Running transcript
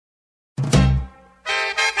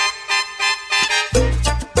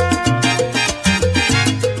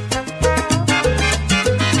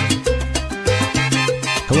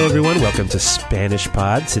Welcome to Spanish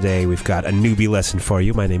Pod. Today we've got a newbie lesson for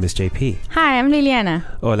you. My name is JP. Hi, I'm Liliana.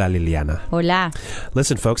 Hola, Liliana. Hola.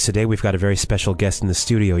 Listen, folks, today we've got a very special guest in the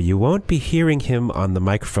studio. You won't be hearing him on the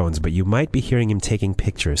microphones, but you might be hearing him taking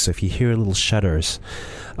pictures. So if you hear little shudders,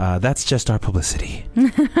 that's just our publicity.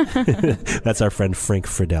 That's our friend Frank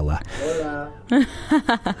Fridella. Hola.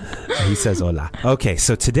 He says hola. Okay,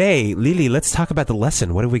 so today, Lili, let's talk about the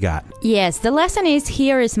lesson. What do we got? Yes, the lesson is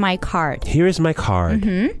here is my card. Here is my card.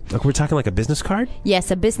 Like we're talking like a business card? Yes,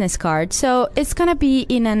 a business card. So it's going to be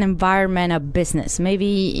in an environment of business.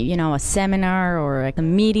 Maybe, a seminar or like a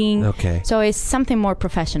meeting. Okay. So it's something more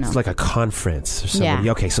professional. It's like a conference or somebody.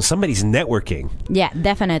 Yeah. Okay, so somebody's networking. Yeah,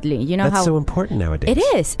 definitely. You know That's so important nowadays.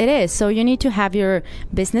 It is. So you need to have your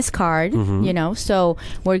business card, So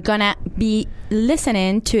we're going to be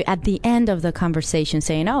listening to at the end of the conversation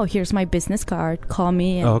saying, oh, here's my business card. Call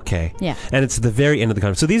me. And, okay. Yeah. And it's the very end of the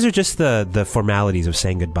conversation. So these are just the formalities of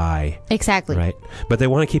saying goodbye. Exactly. Right? But they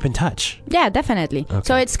want to keep in touch. Yeah, definitely. Okay.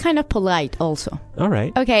 So it's kind of polite also. All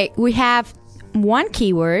right. Okay, we have one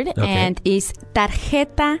keyword and is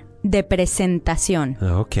tarjeta de presentación.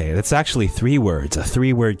 Okay, that's actually 3 words, a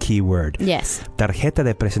 3-word keyword. Yes. Tarjeta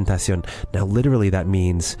de presentación. Now, literally, that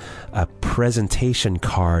means a presentation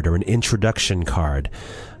card or an introduction card.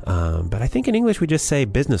 But I think in English we just say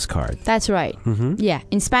business card. That's right. Mm-hmm. Yeah.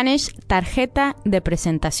 In Spanish, tarjeta de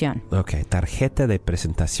presentación. Okay, tarjeta de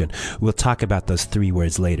presentación. We'll talk about those 3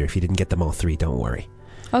 words later. If you didn't get them all 3, don't worry.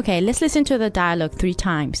 Okay, let's listen to the dialogue 3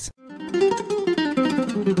 times.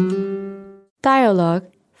 Dialogue,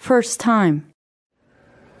 first time.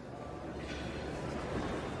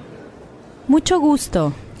 Mucho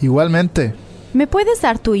gusto. Igualmente. ¿Me puedes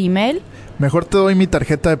dar tu email? Mejor te doy mi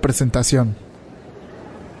tarjeta de presentación.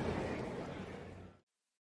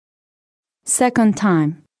 Second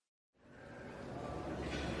time.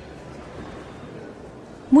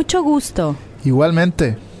 Mucho gusto.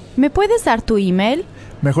 Igualmente. ¿Me puedes dar tu email?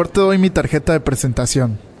 Mejor te doy mi tarjeta de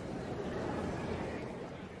presentación.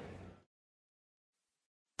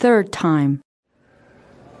 Third time.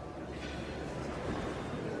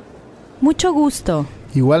 Mucho gusto.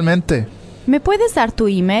 Igualmente. ¿Me puedes dar tu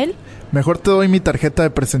email? Mejor te doy mi tarjeta de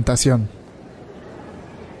presentación.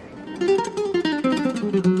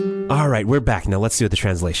 All right, we're back. Now let's do the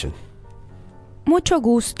translation. Mucho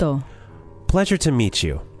gusto. Pleasure to meet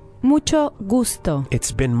you. Mucho gusto.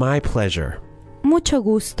 It's been my pleasure. Mucho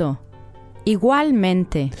gusto.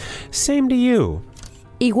 Igualmente. Same to you.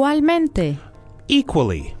 Igualmente.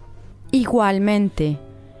 Equally. Igualmente.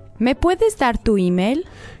 ¿Me puedes dar tu email?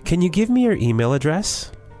 Can you give me your email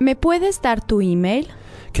address? ¿Me puedes dar tu email?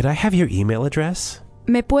 Could I have your email address?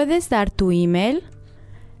 ¿Me puedes dar tu email?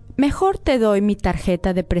 Mejor te doy mi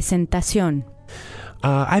tarjeta de presentación.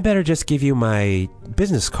 I better just give you my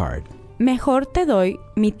business card. Mejor te doy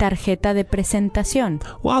mi tarjeta de presentación.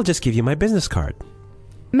 Well, I'll just give you my business card.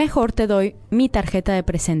 Mejor te doy mi tarjeta de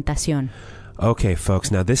presentación. Okay,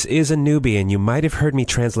 folks, now this is a newbie, and you might have heard me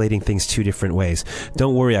translating things 2 different ways.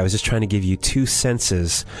 Don't worry, I was just trying to give you 2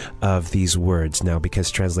 senses of these words now,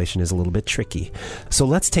 because translation is a little bit tricky. So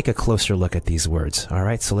let's take a closer look at these words, all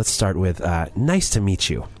right? So let's start with nice to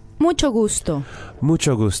meet you. Mucho gusto.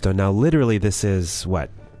 Mucho gusto. Now, literally, this is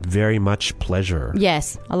what? Very much pleasure.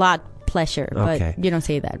 Yes, a lot pleasure, Okay. but you don't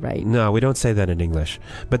say that, right? No, we don't say that in English.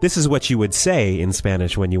 But this is what you would say in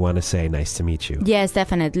Spanish when you want to say nice to meet you. Yes,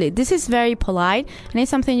 definitely. This is very polite, and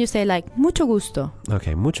it's something you say like, mucho gusto.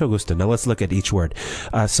 Okay, mucho gusto. Now let's look at each word.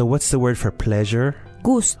 So what's the word for pleasure?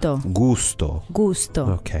 Gusto. Gusto. Gusto.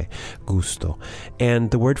 Okay, gusto.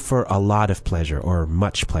 And the word for a lot of pleasure or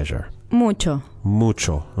much pleasure? Mucho.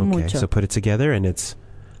 Mucho. Okay, Mucho. so put it together and it's...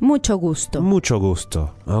 Mucho gusto. Mucho gusto.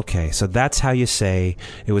 Okay, so that's how you say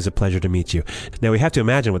it was a pleasure to meet you. Now we have to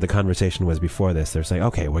imagine what the conversation was before this. They're saying,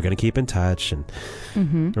 okay, we're going to keep in touch,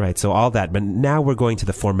 and right, so all that. But now we're going to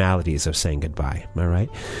the formalities of saying goodbye. All right.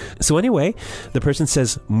 So anyway, the person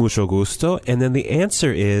says mucho gusto, and then the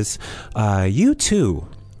answer is, you too.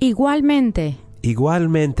 Igualmente.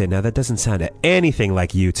 Igualmente. Now that doesn't sound anything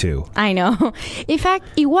like you too. I know. In fact,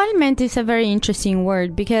 igualmente is a very interesting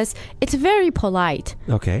word because it's very polite.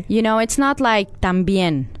 Okay. It's not like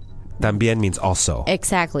también. También means also.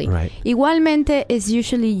 Exactly. Right. Igualmente is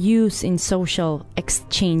usually used in social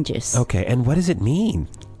exchanges. Okay, and what does it mean?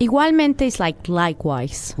 Igualmente is like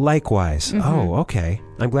likewise. Likewise. Oh, okay.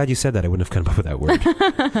 I'm glad you said that. I wouldn't have come up with that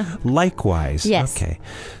word. Likewise. Yes. Okay.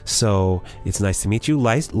 So it's nice to meet you.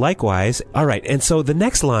 Likewise. All right. And so the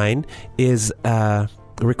next line is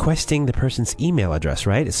requesting the person's email address,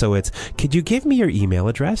 right? So it's, could you give me your email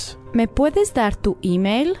address? ¿Me puedes dar tu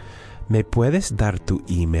email? ¿Me puedes dar tu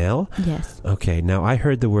email? Yes. Okay. Now I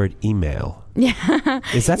heard the word email. Yeah.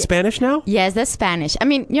 Is that Spanish now? Yes, that's Spanish. I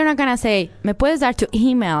mean, you're not going to say, me puedes dar tu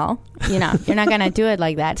email. You're not going to do it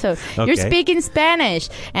like that. So you're speaking Spanish.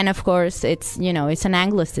 And of course, it's an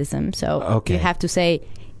Anglicism. So you have to say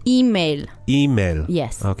email. Email.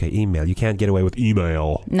 Yes. Okay, email. You can't get away with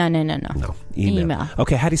email. No. No, email.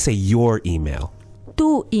 Okay, how do you say your email?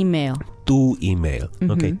 Tu email. Tu email.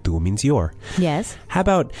 Mm-hmm. Okay, tu means your. Yes. How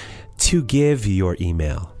about to give your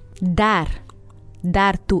email? Dar.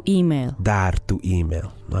 Dar tu email. Dar tu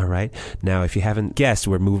email. All right. Now, if you haven't guessed,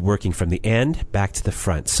 we're working from the end back to the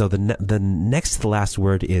front. So the next to the last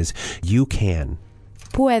word is you can.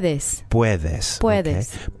 Puedes. Puedes.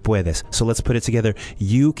 Puedes. Okay. Puedes. So let's put it together.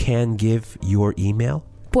 You can give your email.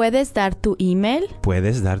 Puedes dar tu email.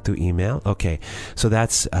 Puedes dar tu email. Okay. So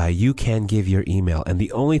that's you can give your email. And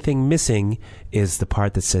the only thing missing is the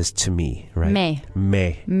part that says to me, right? Me.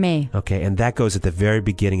 Me. Okay. And that goes at the very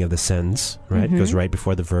beginning of the sentence, right? Mm-hmm. It goes right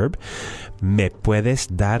before the verb. Me puedes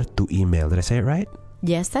dar tu email. Did I say it right?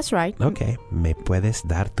 Yes, that's right. Okay. Me puedes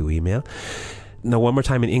dar tu email. Now, one more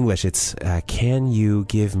time in English, it's can you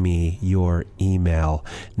give me your email?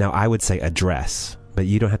 Now, I would say address. But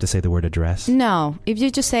you don't have to say the word address? No. If you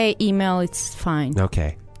just say email, it's fine.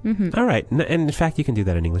 Okay. Mm-hmm. All right. And in fact, you can do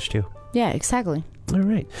that in English too. Yeah, exactly. All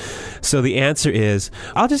right. So the answer is,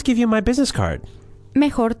 I'll just give you my business card.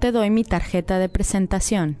 Mejor te doy mi tarjeta de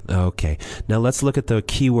presentación. Okay. Now let's look at the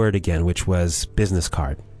key word again, which was business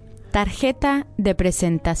card. Tarjeta de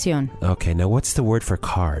presentación. Okay. Now what's the word for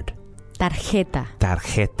card? Tarjeta.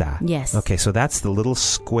 Tarjeta. Yes. Okay, so that's the little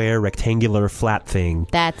square, rectangular, flat thing.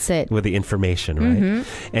 That's it. With the information, right?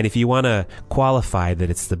 Mm-hmm. And if you want to qualify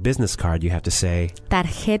that it's the business card, you have to say...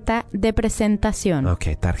 Tarjeta de presentación.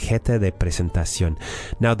 Okay, tarjeta de presentación.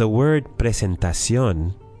 Now, the word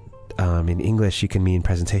presentación... in English, you can mean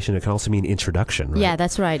presentation. It can also mean introduction, right? Yeah,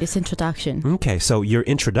 that's right. It's introduction. Okay, so your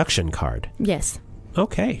introduction card. Yes.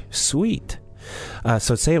 Okay, sweet.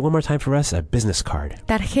 So say it one more time for us, a business card.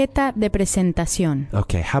 Tarjeta de presentación.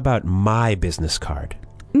 Okay, how about my business card?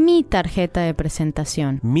 Mi tarjeta de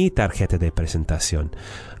presentación. Mi tarjeta de presentación.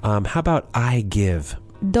 How about I give?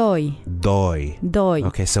 Doy. Doy. Doy.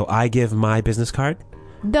 Okay, so I give my business card?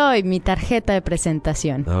 Doy mi tarjeta de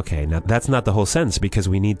presentación. Okay, now that's not the whole sentence because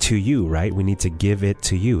we need to you, right? We need to give it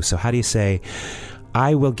to you. So how do you say,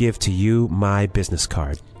 I will give to you my business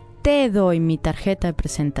card? Te doy mi tarjeta de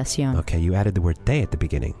presentación. Okay, you added the word te at the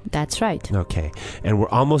beginning. That's right. Okay, and we're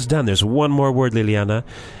almost done. There's one more word, Liliana,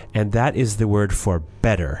 and that is the word for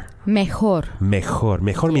better. Mejor. Mejor.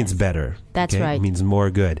 Mejor means better. That's right. It means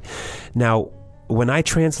more good. Now, when I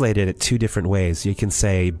translated it two different ways, you can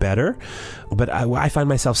say better, but I find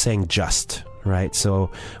myself saying just, right?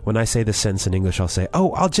 So when I say the sentence in English, I'll say,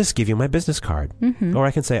 oh, I'll just give you my business card. Mm-hmm. Or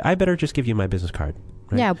I can say, I better just give you my business card.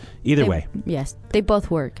 Right? Yeah. Either way. Yes, they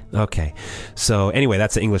both work. Okay. So anyway,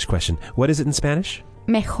 that's the English question. What is it in Spanish?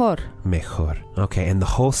 Mejor. Mejor. Okay, and the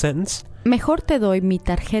whole sentence? Mejor te doy mi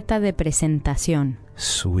tarjeta de presentación.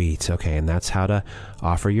 Sweet. Okay, and that's how to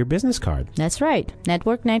offer your business card. That's right.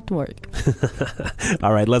 Network.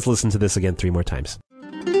 All right, let's listen to this again 3 more times.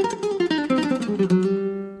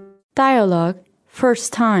 Dialogue.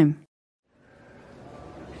 First time.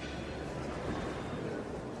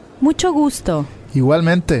 Mucho gusto.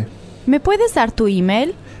 Igualmente. ¿Me puedes dar tu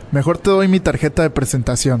email? Mejor te doy mi tarjeta de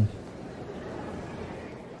presentación.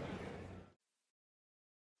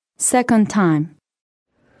 Second time.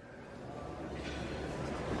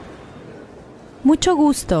 Mucho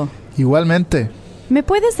gusto. Igualmente. ¿Me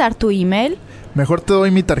puedes dar tu email? Mejor te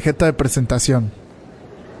doy mi tarjeta de presentación.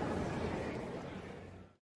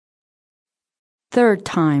 Third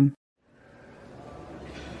time.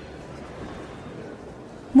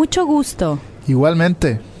 Mucho gusto.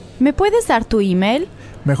 Igualmente. ¿Me puedes dar tu email?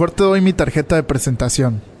 Mejor te doy mi tarjeta de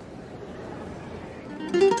presentación.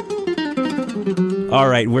 All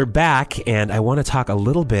right, we're back, and I want to talk a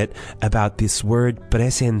little bit about this word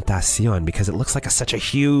presentación because it looks like such a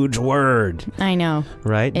huge word. I know.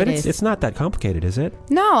 Right? But is. It's not that complicated, is it?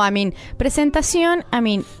 No, I mean, presentación,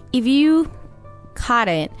 if you caught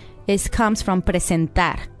it, it comes from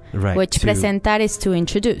presentar. Right. Which presentar is to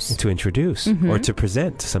introduce. To introduce, or to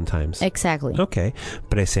present sometimes. Exactly. Okay.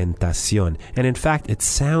 Presentación. And in fact, it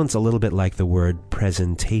sounds a little bit like the word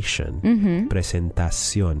presentation. Mm-hmm.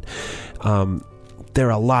 Presentación. There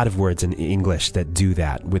are a lot of words in English that do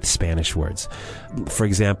that with Spanish words. For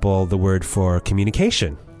example, the word for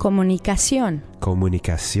communication. Comunicación.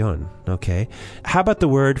 Comunicación. Okay. How about the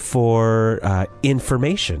word for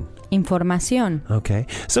information? Información. Okay.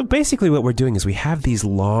 So basically what we're doing is we have these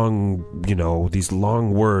long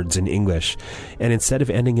words in English, and instead of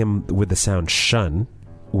ending them with the sound shun,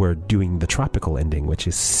 we're doing the tropical ending, which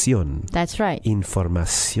is ción. That's right.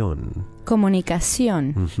 Información.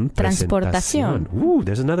 Comunicación. Transportación. Ooh,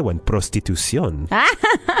 there's another one. Prostitución.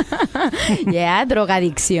 Yeah,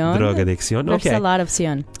 drogadicción. Drogadicción. There's okay. a lot of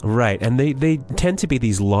ción. Right, and they tend to be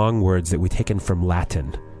these long words that we've taken from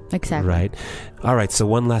Latin. Exactly. Right? All right, so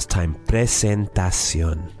one last time.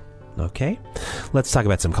 Presentación. Okay? Let's talk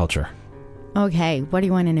about some culture. Okay, what do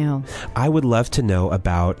you want to know? I would love to know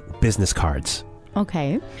about business cards.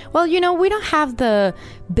 Okay. Well, we don't have the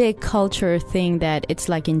big culture thing that it's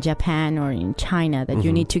like in Japan or in China that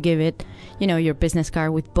you need to give it, your business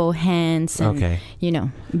card with both hands and,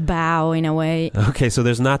 bow in a way. Okay, so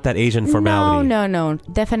there's not that Asian formality. No,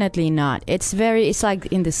 definitely not. It's like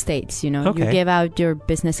in the States, Okay. You give out your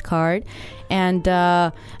business card. And,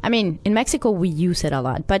 in Mexico, we use it a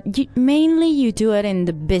lot. But mainly you do it in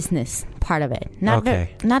the business part of it.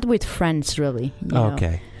 Not with friends, really.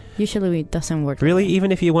 Okay. Usually it doesn't work. Really?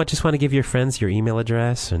 Even if you just want to give your friends your email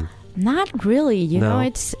address? Not really. You know,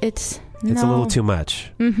 it's a little too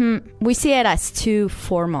much. Mm-hmm. We see it as too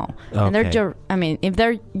formal. Okay. And if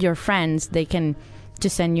they're your friends, they can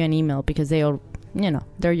just send you an email because they're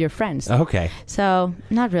your friends. Okay. So,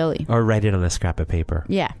 not really. Or write it on a scrap of paper.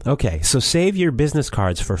 Yeah. Okay, so save your business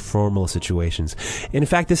cards for formal situations. In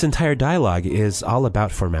fact, this entire dialogue is all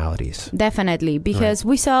about formalities. Definitely, because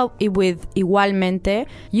we saw it with igualmente.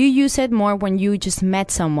 You use it more when you just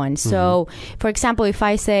met someone. So, for example, if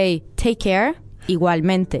I say, take care,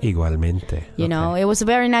 igualmente. Igualmente. You know, it was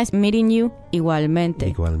very nice meeting you,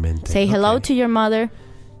 igualmente. Igualmente. Say hello to your mother.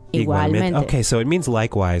 Igualmente. Okay, so it means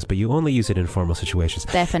likewise, but you only use it in formal situations.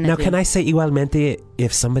 Definitely. Now, can I say igualmente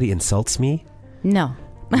if somebody insults me? No.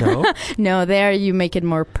 No? No, there you make it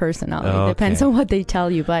more personal. It depends on what they tell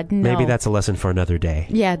you, but no. Maybe that's a lesson for another day.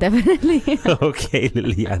 Yeah, definitely. Okay,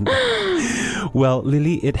 Liliana. Well,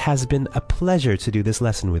 Lili, it has been a pleasure to do this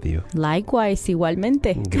lesson with you. Likewise,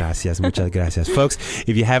 igualmente. Gracias, muchas gracias. Folks,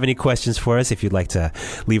 if you have any questions for us, if you'd like to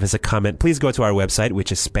leave us a comment, please go to our website,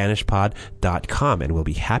 which is SpanishPod.com, and we'll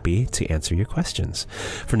be happy to answer your questions.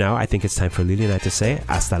 For now, I think it's time for Lili and I to say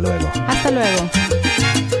hasta luego. Hasta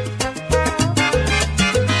luego.